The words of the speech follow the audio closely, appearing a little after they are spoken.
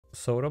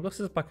So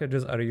Roblox's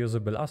packages are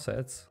reusable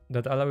assets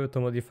that allow you to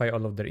modify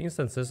all of their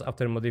instances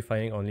after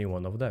modifying only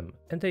one of them.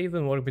 And they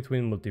even work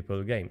between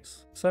multiple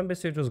games. So I'm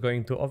basically just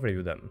going to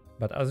overview them.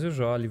 But as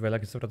usual, leave a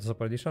like and subscribe to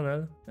support the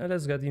channel, and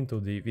let's get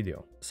into the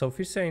video. So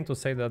first I need to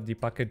say that the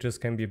packages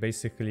can be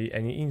basically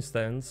any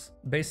instance,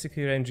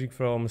 basically ranging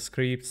from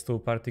scripts to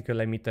particle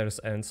emitters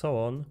and so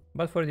on.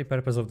 But for the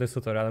purpose of this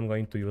tutorial, I'm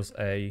going to use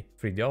a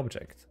 3D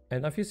object.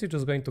 And I'm firstly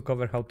just going to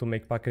cover how to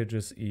make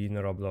packages in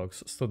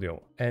Roblox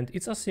Studio. And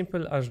it's as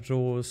simple as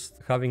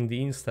just having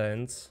the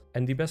instance,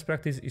 and the best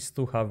practice is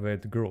to have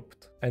it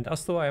grouped. And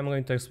as to why, I'm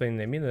going to explain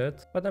in a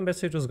minute, but I'm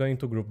basically just going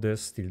to group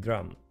this steel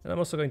drum. And I'm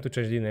also going to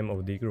change the name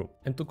of the group.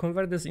 And to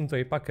convert this into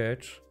a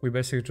package, we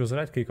basically just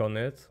right click on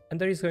it, and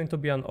there is going to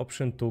be an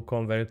option to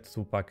convert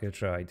to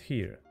package right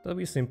here that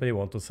we simply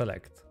want to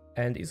select.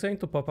 And it's going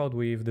to pop out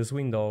with this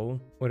window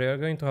where you're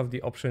going to have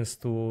the options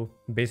to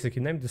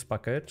basically name this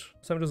package.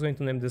 So I'm just going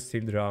to name this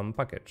steel drum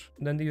package.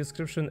 Then the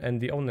description and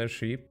the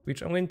ownership,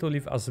 which I'm going to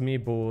leave as me,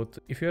 but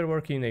if you're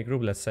working in a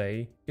group, let's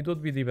say, it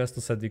would be the best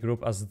to set the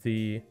group as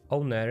the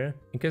owner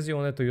in case you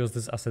wanted to use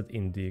this asset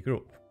in the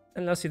group.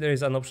 And lastly, there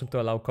is an option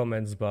to allow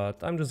comments,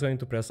 but I'm just going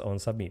to press on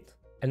submit.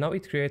 And now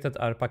it created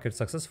our package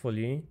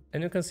successfully,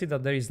 and you can see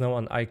that there is now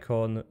an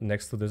icon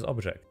next to this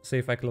object. So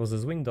if I close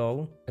this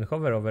window and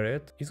hover over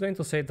it, it's going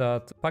to say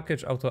that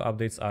package auto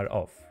updates are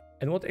off.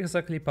 And what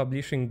exactly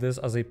publishing this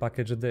as a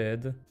package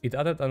did, it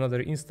added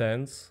another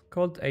instance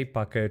called a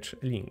package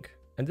link.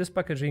 And this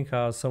package link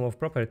has some of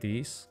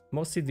properties,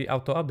 mostly the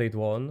auto update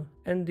one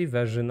and the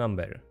version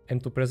number.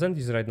 And to present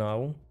this right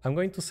now, I'm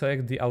going to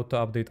select the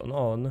auto update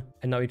on,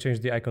 and now we change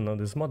the icon on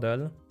this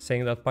model,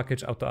 saying that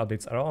package auto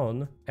updates are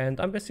on, and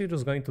I'm basically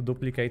just going to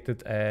duplicate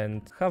it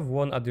and have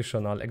one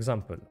additional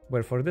example,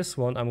 where for this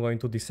one I'm going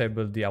to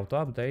disable the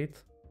auto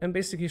update and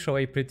basically show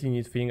a pretty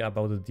neat thing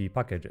about the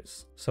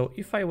packages. So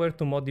if I were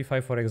to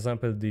modify, for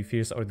example, the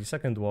first or the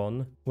second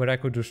one, where I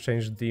could just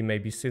change the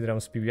maybe steel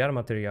drum's PBR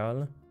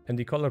material and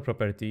the color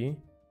property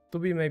to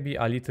be maybe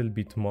a little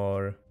bit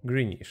more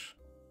greenish.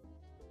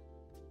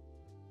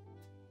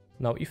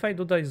 Now if I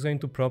do that, it's going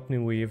to prompt me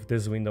with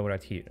this window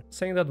right here,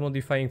 saying that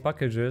modifying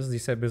packages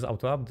disables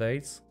auto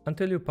updates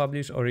until you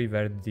publish or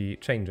revert the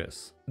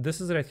changes.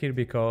 This is right here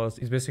because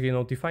it's basically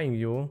notifying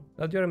you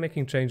that you are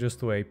making changes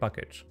to a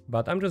package,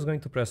 but I'm just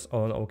going to press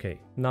on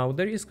OK. Now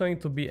there is going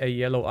to be a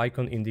yellow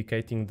icon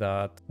indicating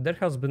that there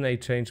has been a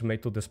change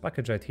made to this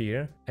package right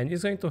here, and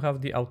it's going to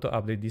have the auto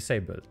update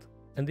disabled.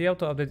 And the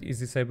auto update is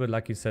disabled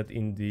like it said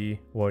in the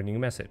warning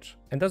message.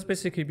 And that's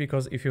basically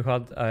because if you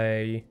had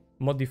a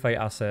modify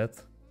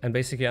asset and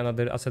basically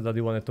another asset that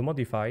you wanted to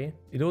modify,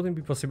 it wouldn't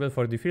be possible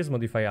for the first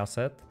modify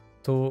asset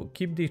to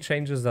keep the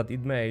changes that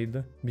it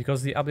made,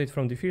 because the update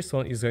from the first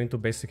one is going to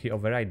basically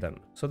override them.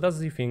 So that's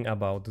the thing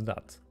about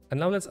that. And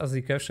now let's ask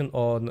the question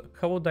on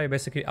how would I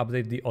basically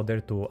update the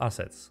other two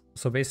assets.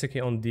 So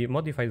basically on the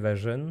modified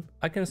version,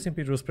 I can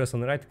simply just press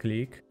on right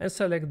click and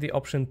select the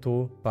option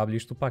to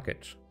publish to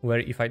package,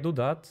 where if I do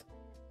that,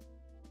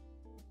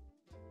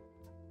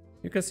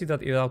 you can see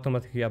that it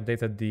automatically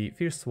updated the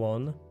first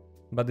one,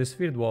 but this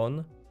third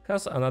one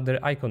has another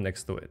icon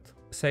next to it,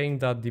 saying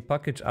that the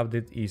package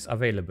update is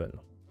available.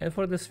 And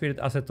for this third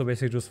asset to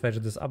basically just fetch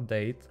this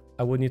update,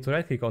 I would need to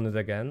right click on it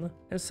again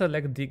and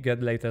select the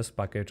get latest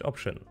package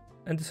option.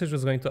 And this is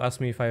just going to ask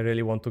me if I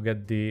really want to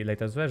get the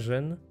latest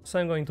version, so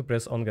I'm going to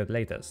press on get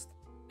latest.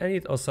 And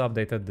it also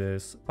updated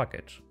this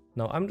package.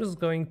 Now I'm just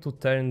going to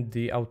turn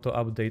the auto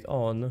update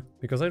on,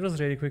 because I just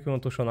really quickly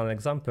want to show an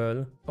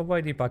example of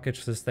why the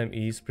package system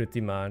is pretty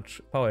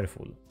much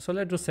powerful. So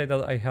let's just say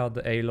that I had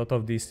a lot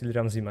of these steel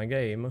drums in my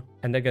game,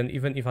 and again,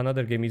 even if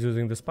another game is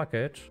using this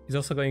package, it's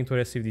also going to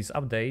receive these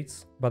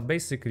updates. But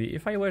basically,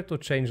 if I were to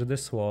change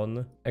this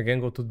one, again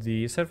go to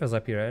the surface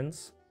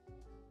appearance,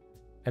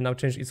 and now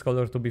change its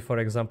color to be, for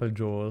example,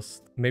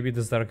 just maybe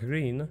this dark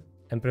green,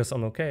 and press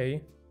on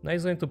OK, now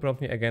it's going to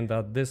prompt me again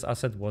that this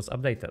asset was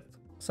updated.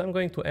 So I'm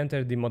going to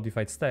enter the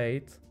modified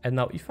state, and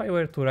now if I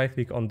were to right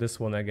click on this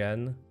one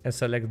again and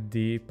select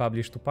the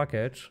publish to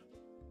package,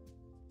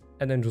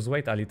 and then just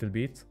wait a little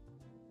bit,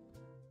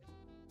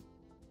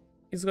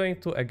 it's going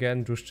to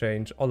again just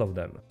change all of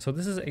them. So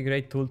this is a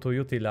great tool to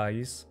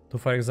utilize to,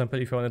 for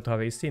example, if you wanted to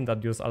have a scene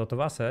that used a lot of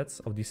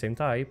assets of the same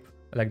type,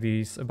 like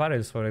these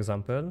barrels for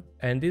example,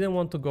 and didn't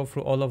want to go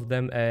through all of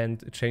them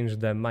and change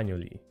them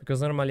manually.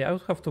 Because normally I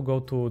would have to go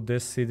to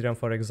this steel drum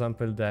for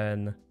example,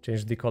 then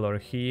change the color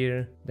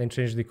here, then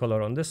change the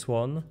color on this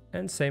one,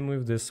 and same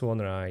with this one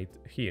right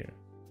here.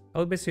 I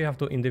would basically have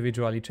to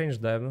individually change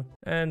them,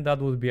 and that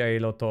would be a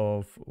lot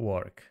of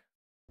work.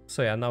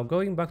 So yeah, now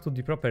going back to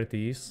the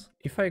properties,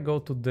 if I go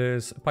to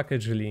this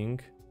package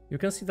link, you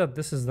can see that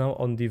this is now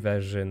on the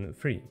version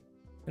 3.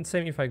 And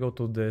same if I go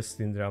to the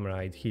steel drum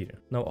right here.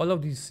 Now all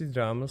of these steel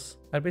drums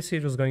are basically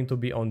just going to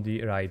be on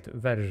the right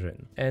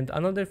version. And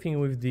another thing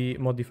with the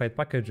modified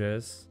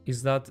packages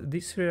is that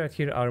these three right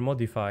here are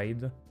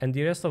modified and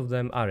the rest of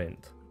them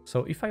aren't.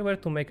 So if I were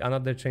to make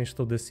another change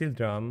to the steel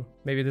drum,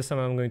 maybe this time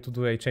I'm going to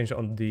do a change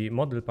on the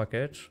model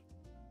package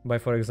by,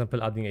 for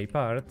example, adding a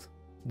part,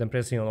 then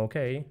pressing on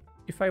OK.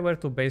 if I were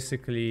to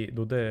basically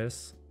do this,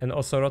 and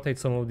also rotate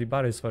some of the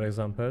barrels, for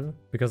example,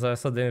 because I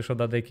suddenly showed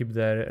that they keep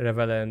their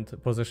relevant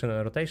position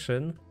and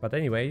rotation. But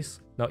anyways,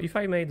 now if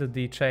I made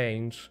the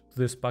change to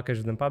this package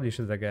and then publish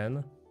it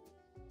again,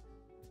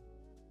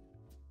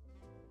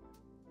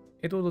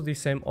 it will do the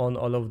same on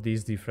all of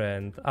these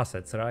different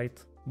assets, right?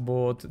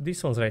 But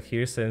these ones right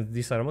here, since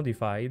these are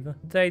modified,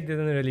 they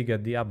didn't really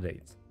get the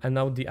update. And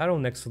now the arrow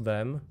next to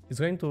them is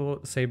going to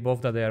say both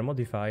that they are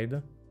modified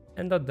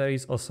and that there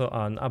is also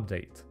an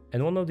update.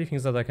 And one of the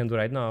things that I can do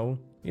right now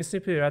is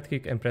simply right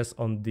click and press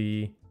on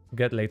the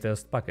get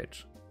latest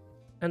package.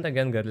 And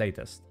again get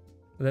latest.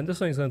 Then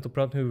this one is going to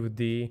prompt me with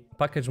the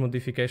package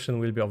modification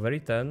will be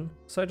overwritten,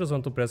 so I just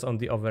want to press on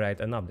the overwrite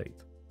and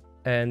update.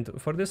 And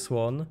for this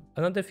one,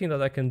 another thing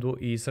that I can do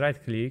is right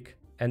click,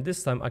 and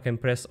this time I can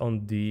press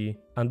on the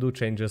undo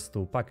changes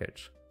to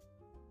package.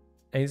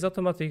 And it's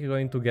automatically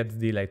going to get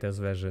the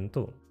latest version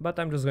too. But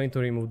I'm just going to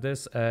remove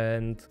this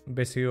and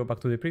basically go back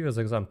to the previous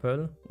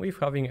example with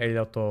having a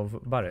lot of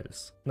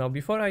barrels. Now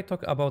before I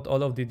talk about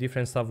all of the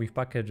different stuff with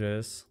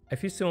packages, I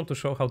first want to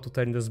show how to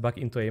turn this back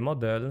into a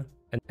model,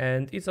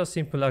 and it's as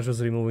simple as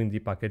just removing the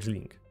package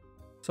link.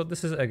 So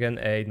this is again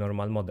a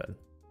normal model.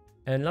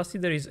 And lastly,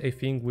 there is a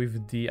thing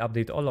with the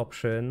update all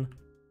option,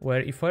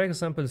 where if for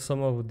example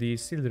some of the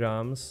steel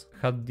drums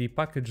had the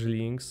package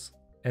links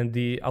and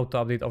the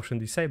auto update option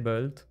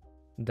disabled,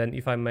 then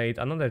if I made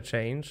another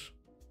change,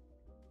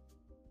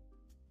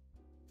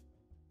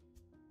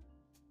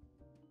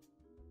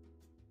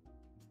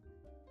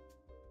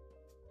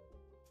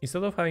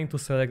 instead of having to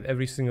select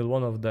every single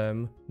one of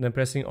them, then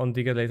pressing on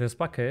the get latest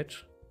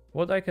package,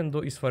 what I can do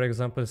is for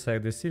example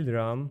select the steel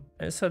drum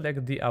and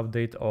select the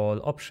update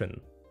all option.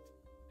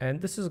 And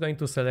this is going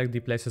to select the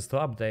places to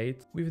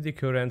update with the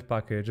current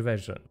package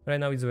version. Right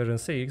now it's version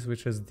 6,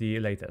 which is the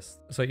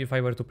latest. So if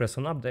I were to press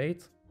on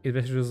update, it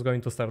is just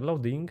going to start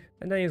loading,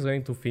 and then it's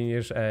going to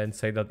finish and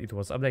say that it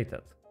was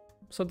updated.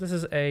 So this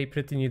is a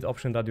pretty neat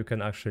option that you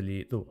can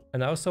actually do.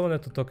 And I also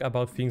wanted to talk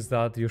about things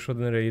that you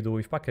shouldn't really do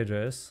with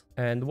packages.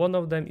 And one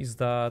of them is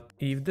that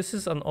if this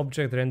is an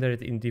object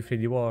rendered in the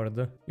 3D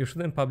world, you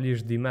shouldn't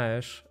publish the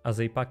mesh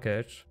as a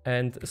package,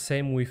 and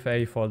same with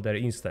a folder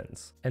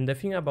instance. And the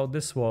thing about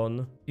this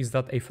one is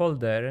that a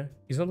folder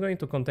is not going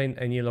to contain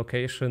any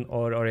location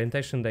or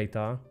orientation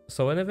data.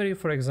 So whenever you,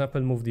 for example,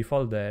 move the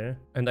folder,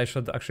 and I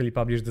should actually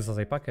publish this as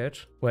a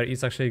package, where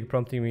it's actually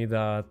prompting me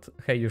that,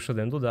 hey, you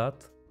shouldn't do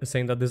that,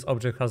 saying that this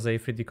object has a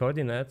 3D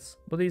coordinates,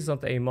 but it is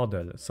not a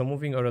model, so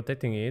moving or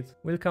rotating it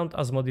will count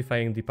as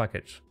modifying the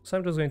package. So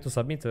I'm just going to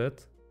submit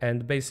it,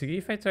 and basically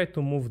if I try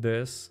to move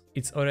this,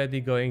 it's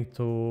already going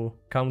to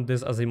count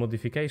this as a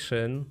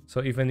modification.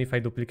 So even if I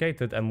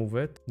duplicate it and move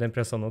it, then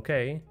press on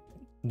OK,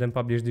 then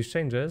publish these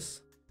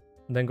changes,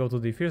 then go to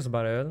the first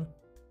barrel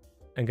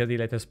and get the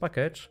latest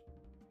package,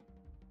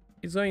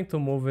 it's going to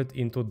move it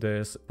into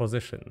this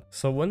position.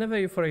 So whenever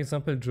you, for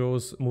example,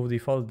 just move the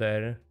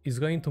folder, it's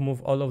going to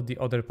move all of the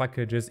other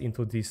packages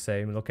into the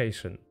same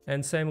location.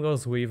 And same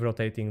goes with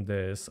rotating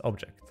this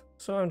object.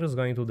 So I'm just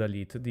going to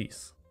delete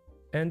this.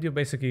 And you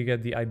basically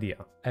get the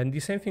idea. And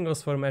the same thing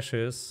goes for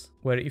meshes,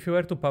 where if you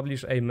were to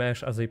publish a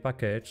mesh as a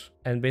package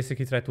and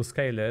basically try to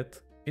scale it,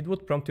 it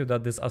would prompt you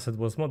that this asset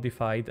was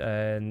modified,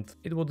 and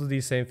it would do the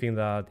same thing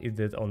that it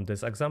did on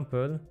this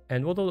example.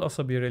 And what would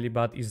also be really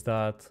bad is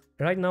that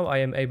right now I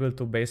am able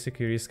to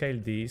basically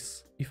rescale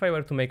these. If I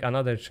were to make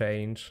another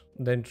change,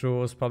 then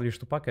just publish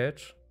to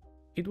package,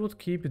 it would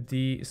keep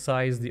the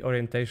size, the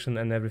orientation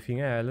and everything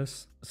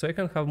else, so I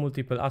can have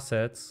multiple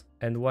assets.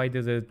 And why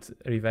did it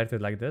revert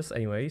it like this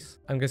anyways?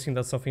 I'm guessing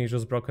that something is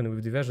just broken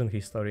with the version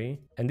history,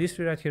 and these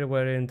three right here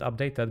weren't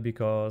updated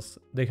because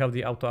they have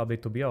the auto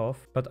update to be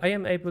off, but I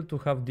am able to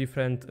have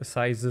different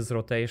sizes,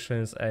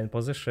 rotations and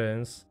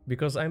positions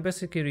because I'm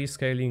basically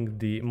rescaling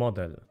the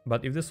model.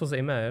 But if this was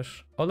a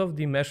mesh, all of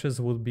the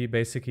meshes would be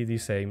basically the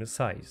same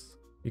size.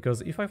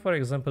 Because if I, for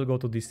example, go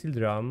to the steel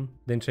drum,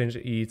 then change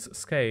its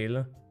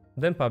scale,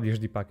 then publish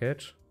the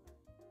package,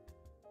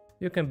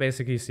 you can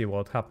basically see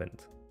what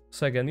happened.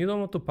 So again, you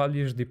don't want to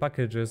publish the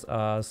packages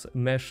as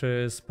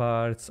meshes,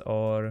 parts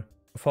or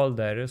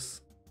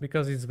folders,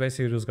 because it's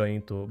basically just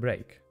going to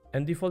break.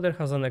 And the folder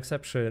has an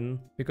exception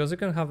because you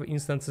can have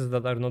instances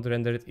that are not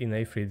rendered in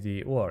a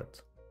 3D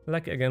world.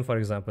 Like again, for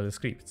example,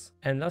 scripts.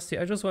 And lastly,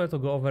 I just wanted to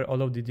go over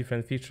all of the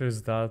different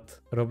features that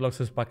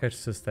Roblox's package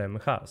system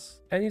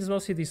has. And it's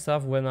mostly the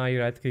stuff when I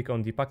right click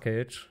on the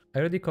package. I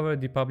already covered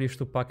the publish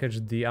to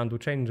package, the undo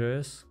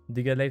changes,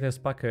 the get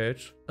latest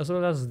package, as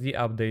well as the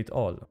update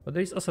all. But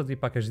there is also the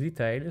package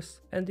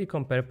details and the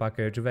compare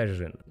package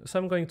version. So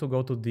I'm going to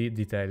go to the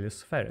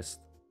details first.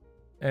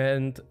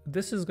 And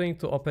this is going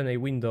to open a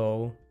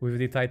window with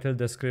the title,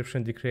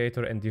 description, the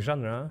creator and the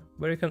genre,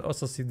 where you can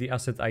also see the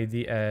asset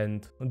ID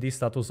and the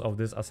status of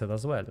this asset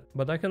as well.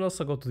 But I can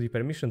also go to the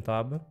permission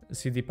tab,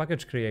 see the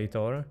package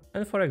creator,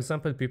 and for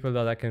example people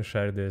that I can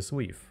share this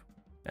with.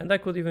 And I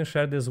could even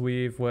share this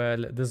with,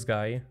 well, this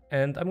guy,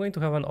 and I'm going to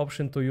have an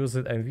option to use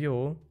it and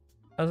view,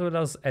 as well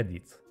as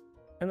edit.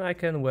 And I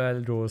can, well,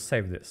 just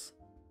save this.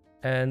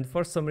 and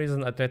for some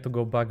reason I tried to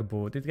go back,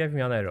 but it gave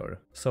me an error.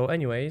 So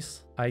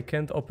anyways, I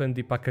can't open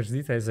the package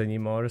details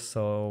anymore,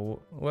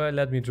 so well,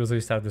 let me just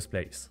restart this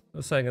place.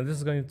 So again, this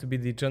is going to be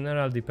the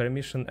general, the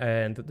permission,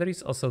 and there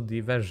is also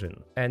the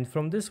version. And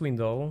from this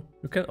window,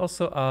 you can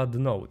also add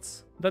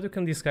notes that you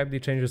can describe the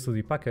changes to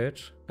the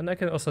package, and I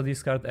can also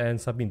discard and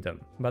submit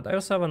them. But I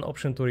also have an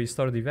option to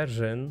restore the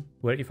version,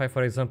 where if I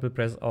for example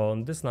press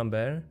on this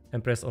number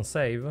and press on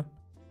save,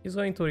 it's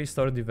going to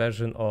restore the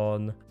version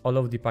on all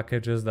of the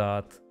packages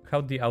that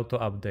have the auto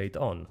update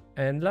on.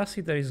 And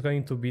lastly, there is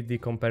going to be the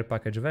compare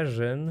package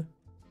version,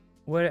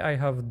 where I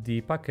have the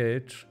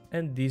package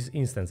and these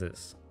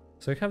instances.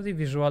 So you have the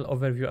visual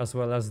overview as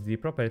well as the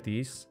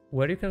properties,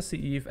 where you can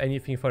see if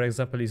anything, for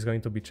example, is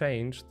going to be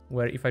changed,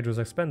 where if I just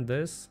expand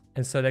this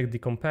and select the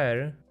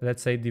compare,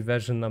 let's say the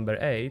version number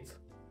 8,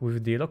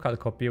 with the local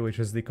copy, which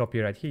is the copy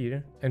right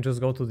here, and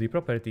just go to the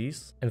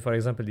properties, and for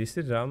example the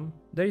CD-RAM,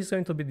 there is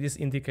going to be this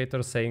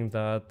indicator saying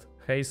that,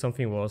 hey,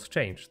 something was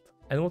changed.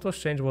 And what was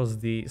changed was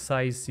the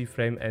size,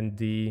 C-frame, and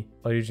the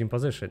origin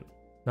position.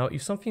 Now,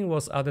 if something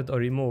was added or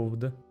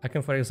removed, I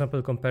can for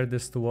example compare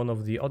this to one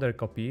of the other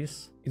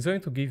copies, it's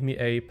going to give me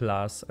a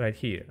plus right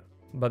here.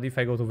 But if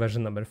I go to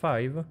version number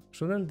 5,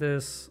 shouldn't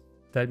this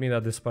tell me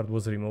that this part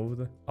was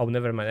removed? Oh,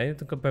 never mind, I need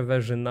to compare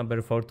version number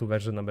 4 to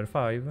version number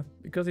 5,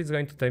 because it's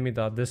going to tell me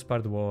that this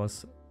part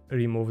was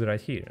removed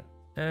right here.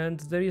 And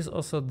there is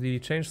also the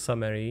change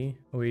summary,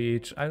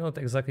 which I'm not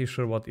exactly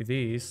sure what it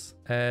is,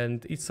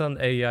 and it's an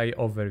AI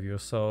overview,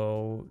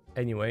 so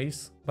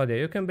anyways. But yeah,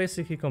 you can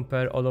basically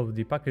compare all of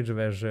the package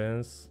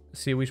versions,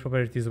 see which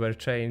properties were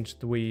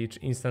changed, which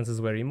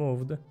instances were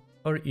removed,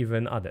 or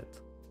even added.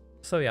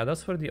 So yeah,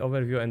 that's for the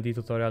overview and the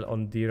tutorial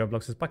on the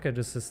Roblox's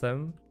packages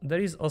system.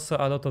 There is also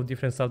a lot of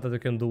different stuff that you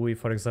can do with,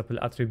 for example,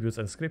 attributes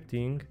and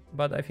scripting,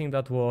 but I think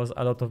that was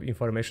a lot of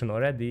information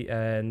already,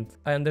 and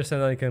I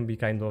understand that it can be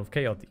kind of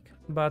chaotic.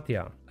 But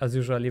yeah, as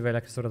usual, leave a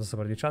like to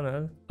support the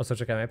channel, also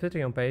check out my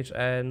Patreon page,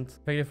 and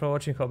thank you for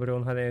watching, hope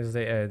everyone had a nice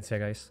day, and see ya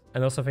guys.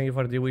 And also thank you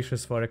for the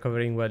wishes for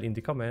recovering well in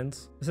the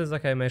comments. Since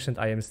like I mentioned,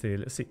 I am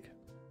still sick.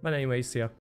 But anyways, see ya.